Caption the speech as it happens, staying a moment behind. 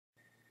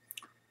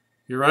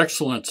Your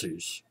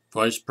Excellencies,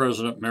 Vice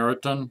President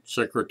Meriton,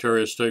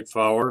 Secretary of State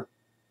Fowler,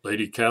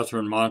 Lady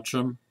Catherine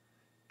Mancham,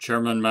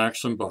 Chairman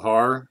Maxim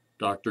Bahar,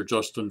 Dr.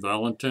 Justin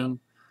Valentin,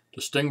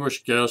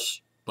 distinguished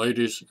guests,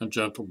 ladies and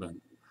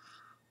gentlemen.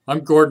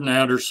 I'm Gordon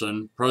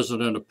Anderson,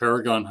 President of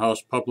Paragon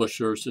House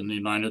Publishers in the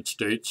United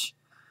States,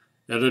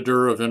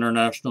 editor of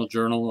International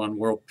Journal on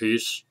World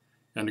Peace,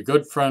 and a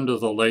good friend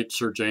of the late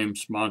Sir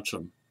James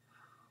Mancham.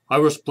 I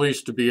was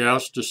pleased to be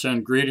asked to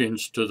send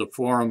greetings to the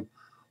Forum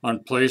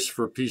on Place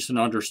for Peace and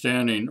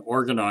Understanding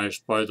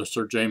organized by the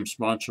Sir James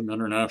Mancham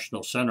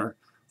International Center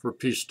for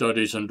Peace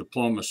Studies and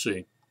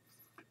Diplomacy.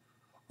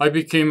 I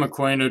became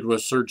acquainted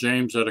with Sir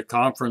James at a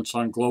conference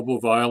on global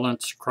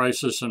violence,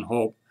 crisis, and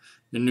hope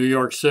in New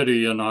York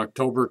City in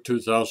October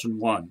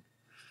 2001,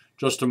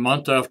 just a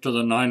month after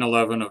the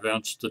 9/11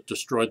 events that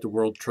destroyed the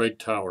World Trade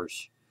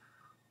Towers.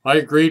 I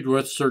agreed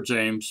with Sir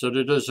James that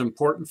it is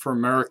important for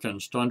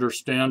Americans to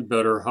understand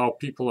better how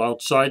people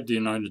outside the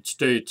United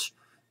States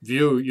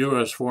view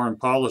U.S. foreign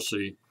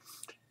policy,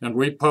 and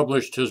we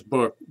published his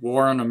book,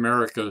 War in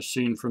America,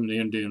 Seen from the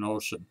Indian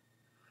Ocean.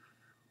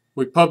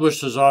 We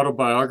published his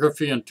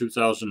autobiography in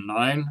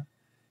 2009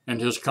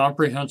 and his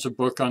comprehensive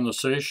book on the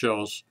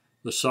Seychelles,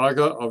 The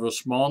Saga of a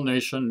Small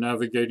Nation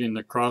Navigating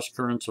the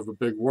Cross-Currents of a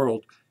Big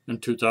World, in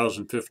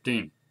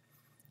 2015.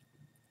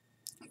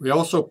 We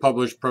also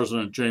published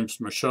President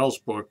James Michel's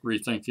book,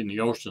 Rethinking the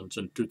Oceans,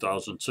 in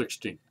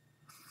 2016.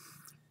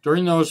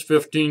 During those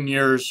 15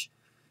 years,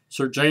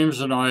 Sir James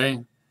and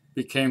I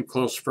became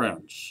close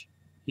friends.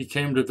 He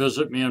came to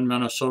visit me in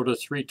Minnesota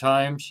 3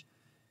 times,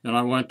 and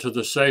I went to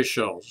the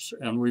Seychelles,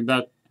 and we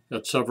met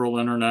at several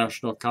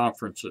international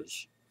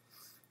conferences.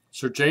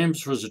 Sir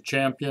James was a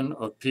champion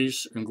of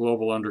peace and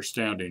global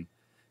understanding,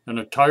 and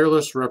a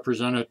tireless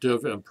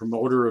representative and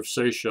promoter of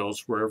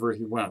Seychelles wherever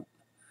he went.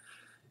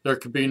 There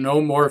could be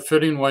no more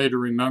fitting way to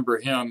remember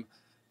him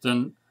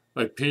than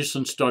a Peace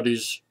and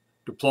Studies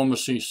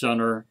Diplomacy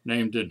Center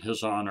named in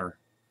his honor.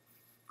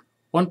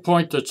 One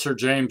point that Sir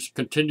James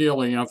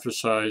continually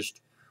emphasized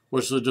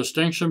was the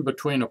distinction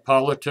between a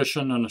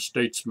politician and a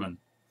statesman.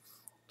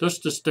 This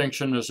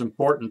distinction is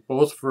important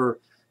both for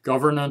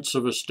governance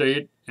of a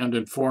state and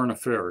in foreign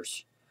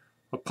affairs.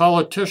 A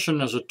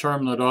politician is a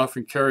term that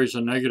often carries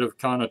a negative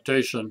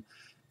connotation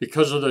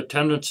because of the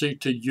tendency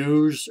to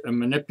use and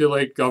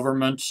manipulate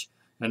governments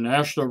and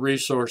national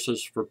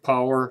resources for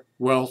power,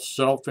 wealth,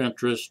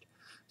 self-interest,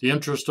 the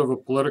interest of a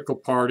political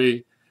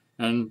party,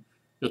 and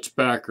its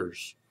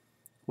backers.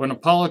 When a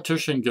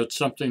politician gets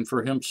something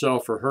for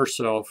himself or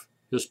herself,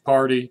 his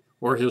party,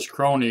 or his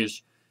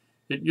cronies,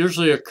 it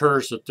usually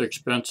occurs at the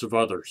expense of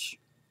others.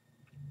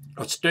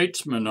 A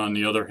statesman, on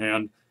the other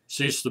hand,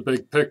 sees the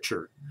big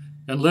picture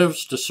and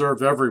lives to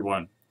serve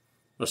everyone.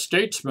 A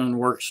statesman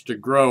works to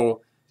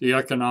grow the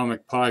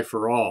economic pie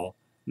for all,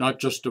 not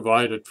just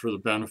divide it for the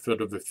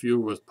benefit of a few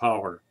with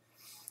power.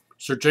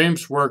 Sir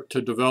James worked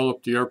to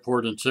develop the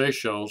airport in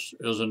Seychelles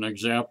as an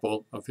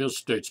example of his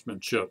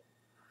statesmanship.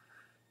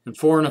 In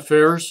foreign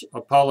affairs,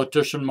 a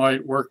politician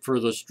might work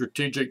for the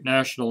strategic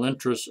national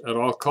interests at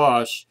all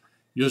costs,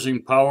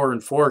 using power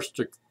and force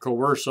to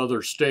coerce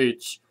other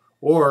states,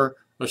 or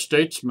a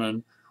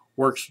statesman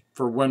works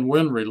for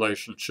win-win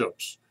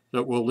relationships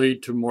that will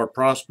lead to a more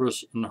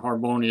prosperous and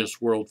harmonious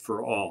world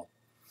for all.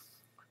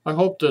 I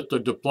hope that the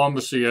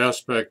diplomacy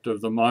aspect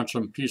of the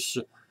Mancham Peace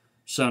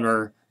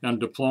Center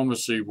and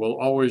diplomacy will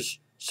always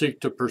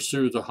seek to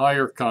pursue the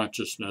higher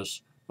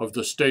consciousness of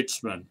the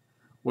statesman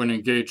when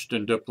engaged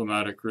in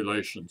diplomatic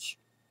relations.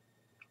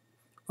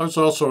 I was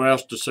also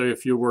asked to say a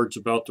few words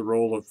about the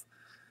role of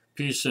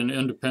peace in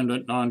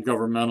independent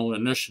non-governmental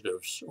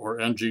initiatives, or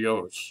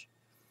NGOs.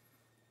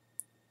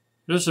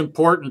 It is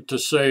important to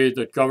say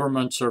that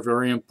governments are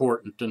very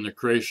important in the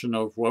creation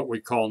of what we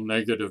call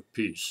negative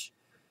peace.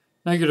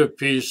 Negative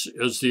peace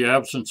is the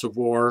absence of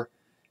war,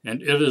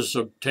 and it is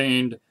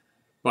obtained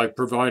by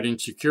providing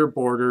secure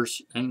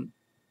borders and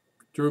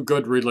through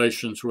good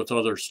relations with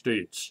other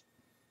states.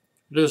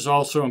 It is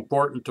also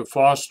important to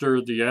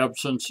foster the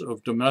absence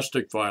of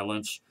domestic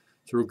violence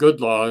through good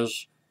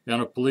laws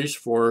and a police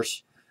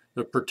force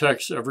that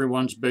protects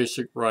everyone's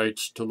basic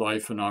rights to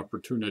life and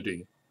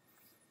opportunity.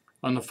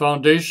 On the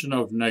foundation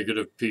of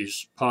negative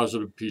peace,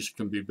 positive peace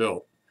can be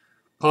built.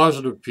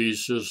 Positive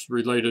peace is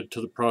related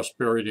to the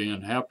prosperity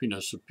and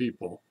happiness of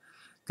people.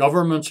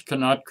 Governments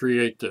cannot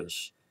create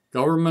this.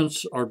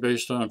 Governments are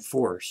based on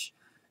force,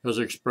 as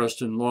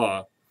expressed in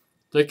law.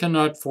 They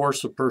cannot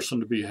force a person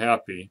to be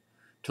happy,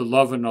 to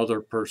love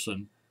another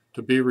person,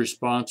 to be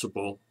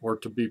responsible, or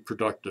to be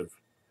productive.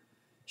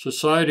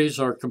 Societies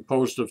are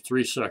composed of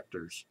 3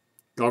 sectors: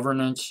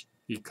 governance,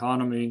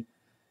 economy,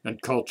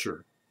 and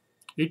culture.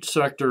 Each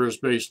sector is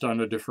based on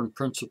a different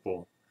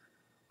principle: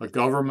 a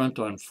government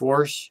on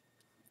force,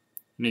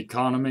 an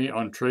economy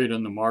on trade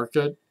in the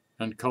market,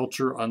 and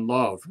culture on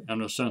love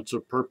and a sense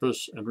of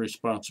purpose and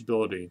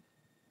responsibility.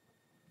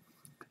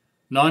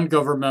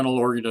 Non-governmental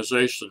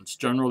organizations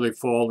generally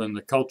fall in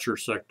the culture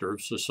sector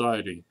of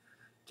society.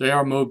 They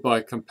are moved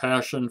by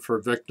compassion for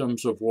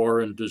victims of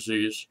war and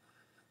disease,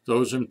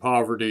 those in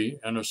poverty,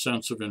 and a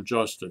sense of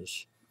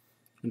injustice.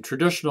 In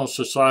traditional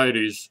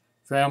societies,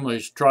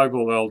 families,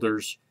 tribal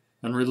elders,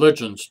 and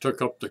religions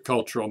took up the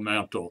cultural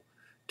mantle,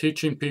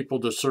 teaching people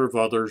to serve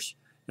others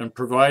and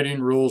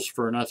providing rules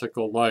for an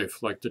ethical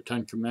life like the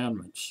Ten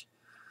Commandments.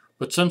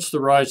 But since the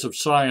rise of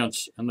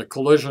science and the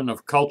collision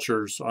of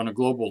cultures on a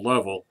global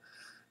level,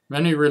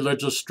 many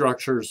religious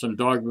structures and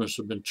dogmas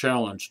have been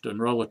challenged and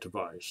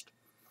relativized.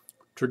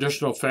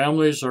 Traditional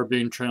families are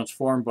being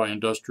transformed by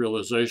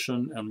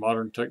industrialization and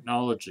modern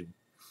technology.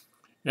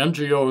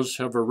 NGOs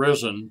have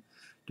arisen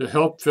to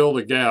help fill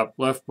the gap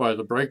left by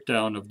the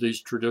breakdown of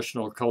these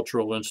traditional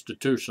cultural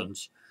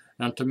institutions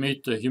and to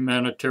meet the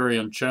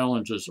humanitarian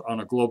challenges on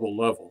a global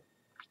level.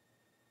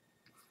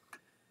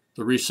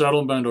 The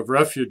resettlement of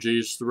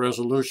refugees, the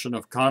resolution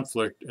of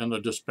conflict, and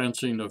the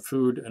dispensing of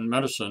food and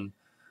medicine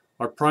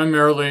are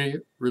primarily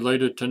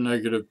related to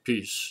negative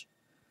peace.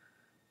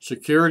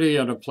 Security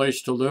and a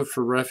place to live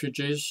for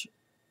refugees,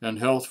 and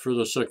health for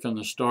the sick and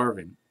the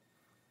starving.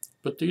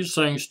 But these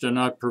things do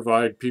not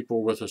provide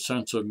people with a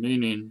sense of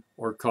meaning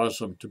or cause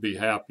them to be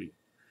happy.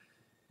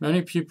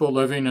 Many people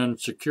living in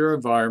secure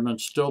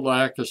environments still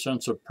lack a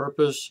sense of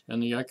purpose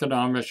and the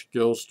economic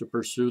skills to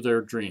pursue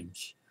their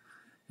dreams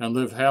and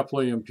live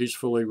happily and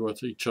peacefully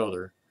with each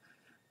other,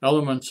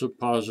 elements of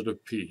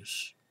positive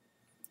peace.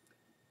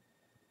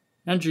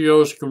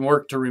 NGOs can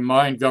work to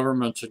remind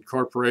governments and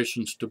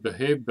corporations to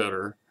behave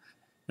better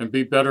and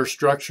be better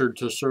structured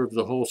to serve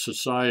the whole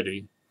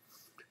society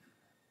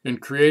in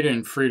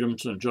creating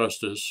freedoms and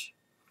justice.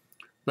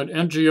 But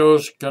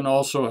NGOs can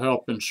also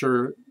help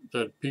ensure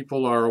that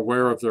people are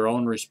aware of their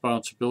own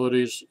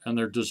responsibilities and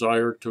their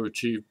desire to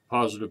achieve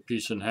positive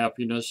peace and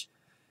happiness,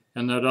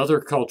 and that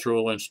other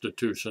cultural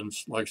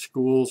institutions like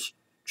schools,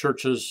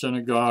 churches,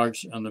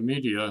 synagogues, and the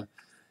media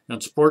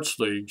and sports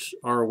leagues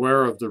are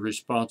aware of the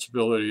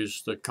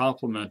responsibilities that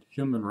complement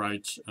human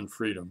rights and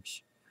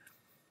freedoms.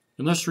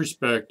 In this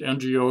respect,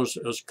 NGOs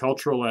as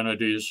cultural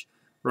entities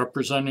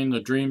representing the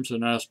dreams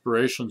and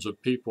aspirations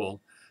of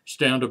people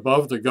stand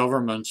above the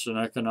governments and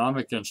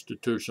economic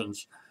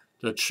institutions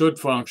that should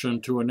function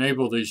to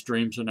enable these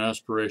dreams and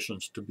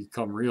aspirations to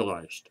become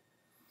realized.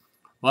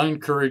 I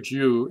encourage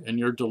you in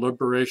your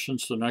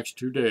deliberations the next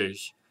 2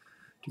 days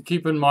to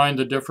keep in mind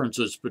the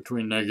differences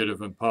between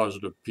negative and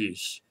positive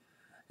peace,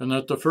 and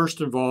that the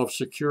first involves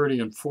security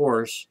and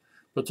force,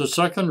 but the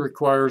second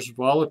requires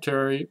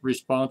voluntary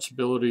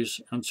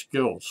responsibilities and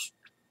skills.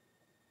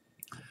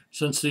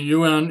 Since the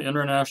UN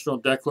International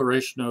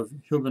Declaration of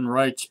Human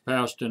Rights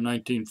passed in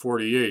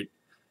 1948,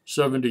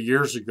 70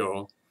 years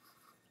ago,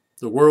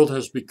 the world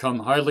has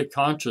become highly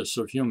conscious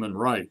of human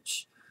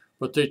rights,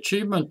 but the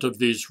achievement of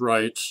these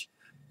rights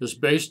is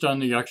based on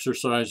the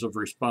exercise of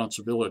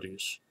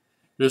responsibilities.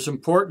 It is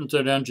important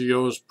that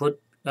NGOs put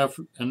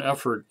an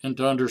effort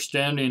into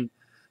understanding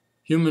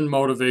human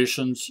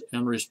motivations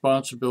and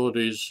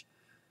responsibilities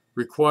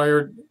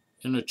required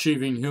in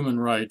achieving human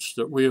rights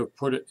that we have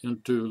put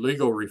into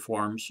legal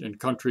reforms in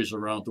countries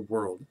around the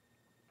world.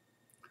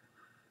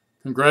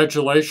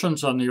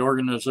 Congratulations on the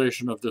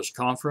organization of this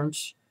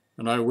conference,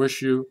 and I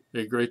wish you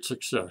a great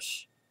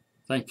success.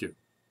 Thank you.